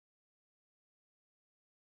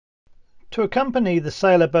To accompany the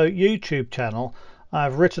Sailorboat YouTube channel, I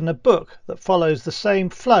have written a book that follows the same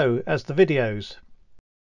flow as the videos.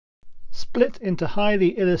 Split into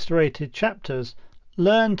highly illustrated chapters,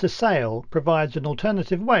 Learn to Sail provides an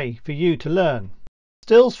alternative way for you to learn.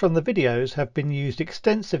 Stills from the videos have been used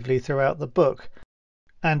extensively throughout the book,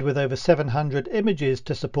 and with over 700 images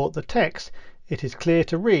to support the text, it is clear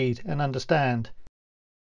to read and understand.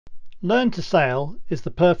 Learn to Sail is the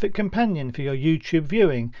perfect companion for your YouTube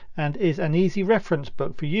viewing and is an easy reference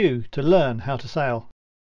book for you to learn how to sail.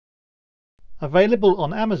 Available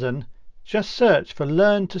on Amazon, just search for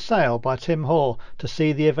Learn to Sail by Tim Hoare to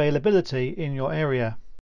see the availability in your area.